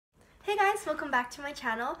Hey guys, welcome back to my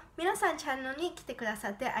channel. 皆さんチャンネルに来てくださ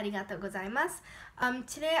ってありがとうございます。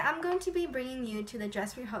Today I'm going to be bringing you to the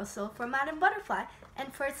dress rehearsal for Madama Butterfly.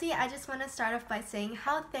 And firstly, I just want to start off by saying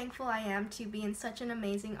how thankful I am to be in such an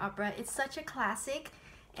amazing opera. It's such a classic,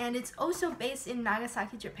 and it's also based in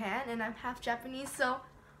Nagasaki, Japan, and I'm half Japanese, so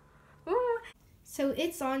woo! So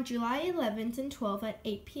it's on July 11th and 12th at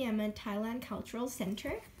 8 p.m. at Thailand Cultural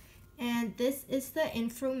Center. And this is the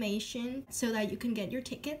information so that you can get your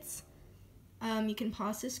tickets. You can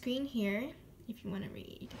pause the screen here if you want to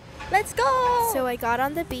read. Let's go! So I got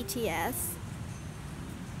on the BTS.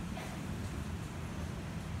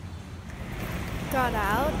 Got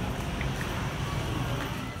out.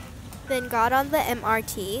 Then got on the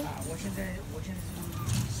MRT.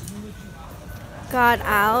 Got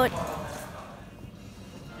out.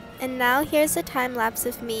 And now here's a time lapse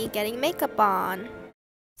of me getting makeup on.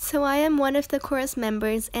 So I am one of the chorus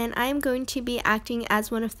members, and I am going to be acting as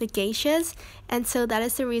one of the geishas, and so that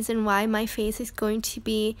is the reason why my face is going to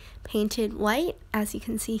be painted white, as you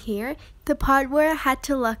can see here. The part where I had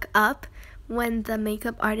to look up when the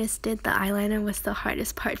makeup artist did the eyeliner was the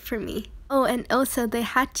hardest part for me. Oh, and also they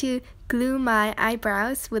had to glue my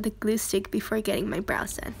eyebrows with a glue stick before getting my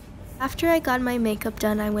brows done. After I got my makeup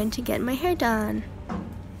done, I went to get my hair done.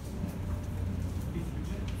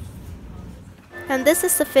 And this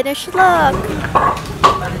is the finished look.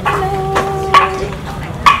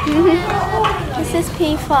 Hello. This is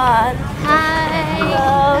P-Fun. Hi.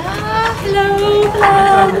 Hello. Hello.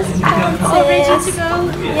 Hello. This is Francis. All ready to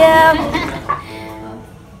go? Yeah.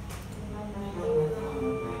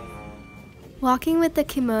 Walking with the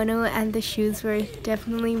kimono and the shoes were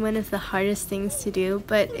definitely one of the hardest things to do,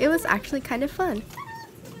 but it was actually kind of fun.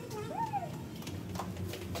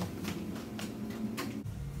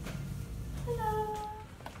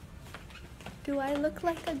 Do I look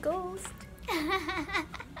like a ghost?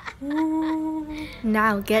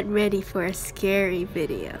 Now get ready for a scary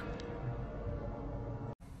video.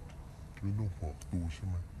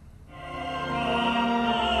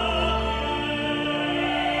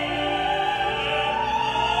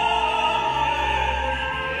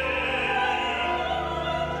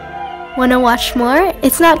 Wanna watch more?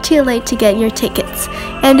 It's not too late to get your tickets.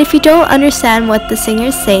 And if you don't understand what the singer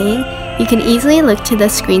is saying, you can easily look to the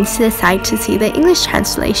screens to the side to see the English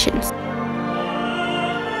translations.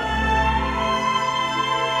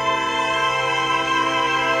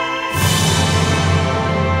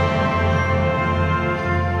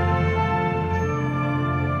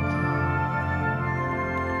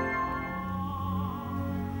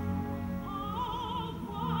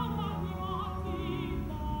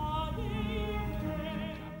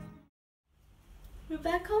 We're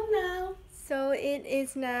back home now. So it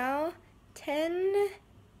is now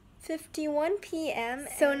 10:51 p.m.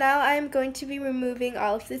 So now I'm going to be removing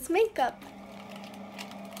all of this makeup.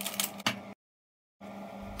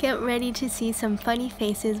 Get ready to see some funny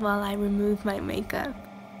faces while I remove my makeup.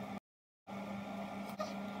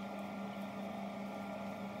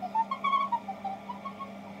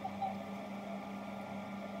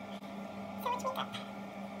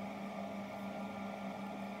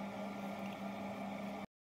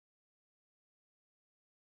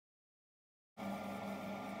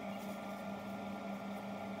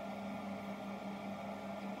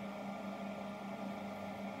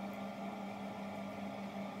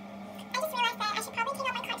 I should probably take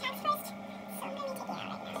out my contacts first, so I'm going to be taking it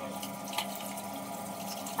out right now.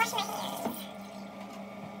 Washing my hands.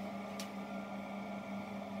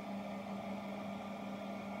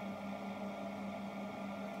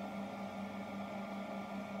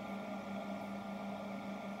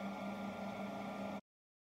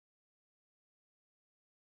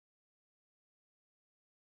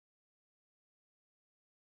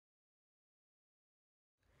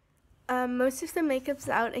 Most of the makeup's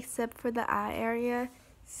out except for the eye area.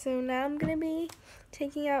 So now I'm going to be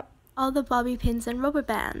taking out all the bobby pins and rubber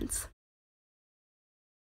bands.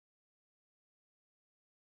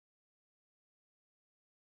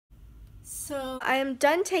 So I am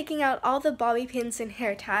done taking out all the bobby pins and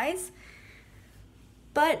hair ties.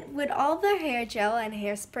 But with all the hair gel and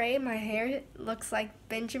hairspray, my hair looks like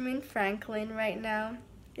Benjamin Franklin right now.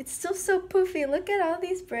 It's still so poofy. Look at all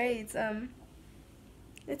these braids.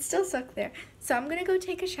 It's still stuck there. So I'm gonna go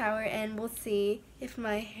take a shower and we'll see if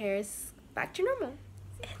my hair's back to normal.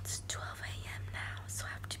 It's 12 a.m. now, so I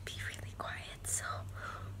have to be really quiet. So